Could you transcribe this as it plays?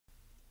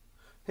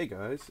Hey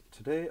guys,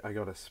 today I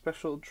got a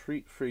special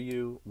treat for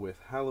you with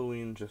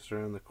Halloween just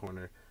around the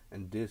corner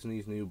and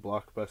Disney's new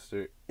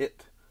blockbuster,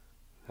 It,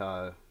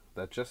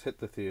 that just hit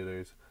the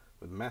theaters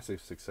with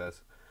massive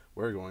success.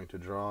 We're going to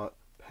draw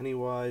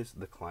Pennywise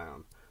the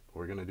Clown.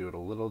 We're going to do it a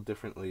little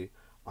differently.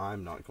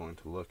 I'm not going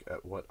to look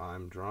at what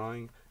I'm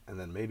drawing, and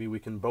then maybe we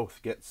can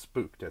both get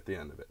spooked at the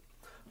end of it.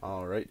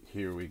 Alright,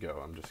 here we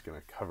go. I'm just going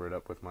to cover it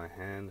up with my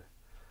hand.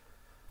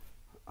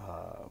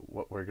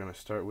 What we're going to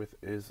start with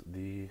is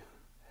the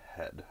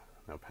head.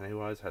 Now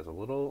Pennywise has a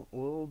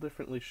little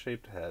differently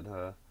shaped head.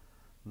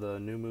 The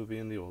new movie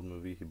and the old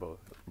movie,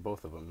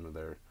 both of them,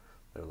 they're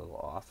a little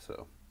off.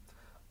 So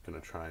I'm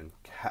gonna try and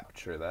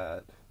capture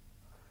that.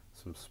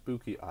 Some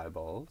spooky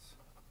eyeballs.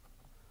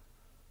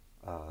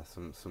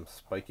 Some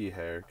spiky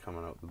hair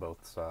coming out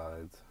both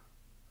sides.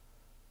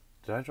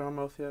 Did I draw a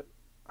mouth yet?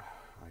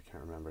 I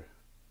can't remember.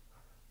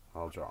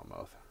 I'll draw a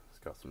mouth. It's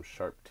got some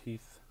sharp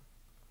teeth.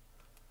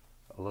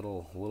 A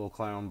little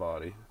clown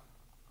body.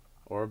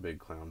 Or a big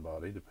clown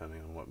body,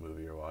 depending on what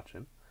movie you're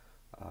watching.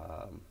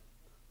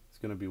 He's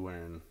going to be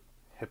wearing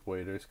hip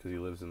waders because he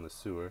lives in the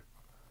sewer.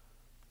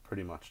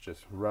 Pretty much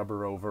just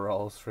rubber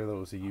overalls for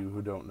those of you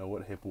who don't know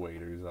what hip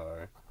waders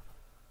are.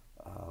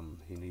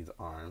 He needs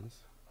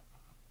arms.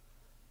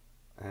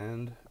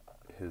 And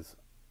his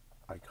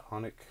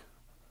iconic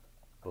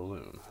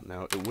balloon.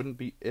 Now, it wouldn't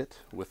be it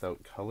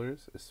without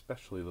colors,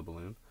 especially the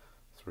balloon.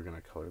 So we're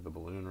going to color the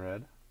balloon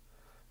red,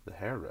 the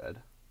hair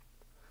red,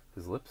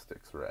 his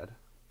lipstick's red.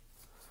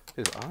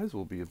 His eyes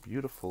will be a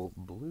beautiful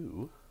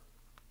blue.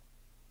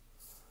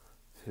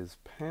 His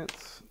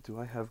pants, do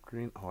I have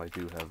green? Oh, I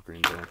do have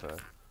green, don't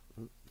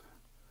I?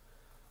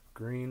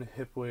 Green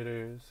hip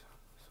waders,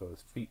 so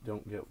his feet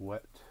don't get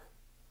wet.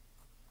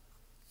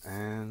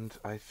 And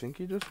I think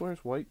he just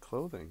wears white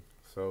clothing.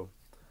 So,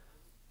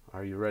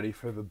 are you ready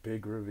for the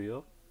big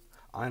reveal?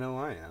 I know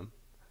I am.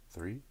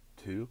 3,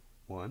 2,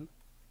 1.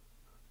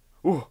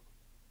 Ooh!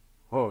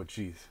 Oh,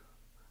 jeez.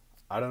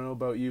 I don't know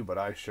about you, but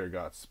I sure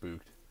got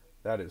spooked.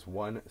 That is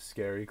one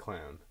scary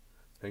clown.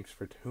 Thanks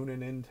for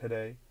tuning in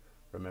today.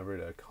 Remember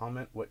to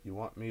comment what you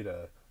want me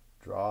to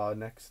draw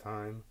next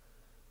time.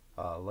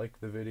 Like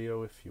the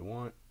video if you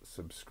want.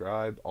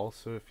 Subscribe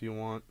also if you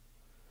want.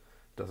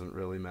 Doesn't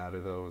really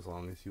matter though, as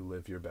long as you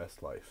live your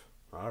best life.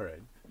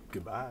 Alright,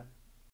 goodbye.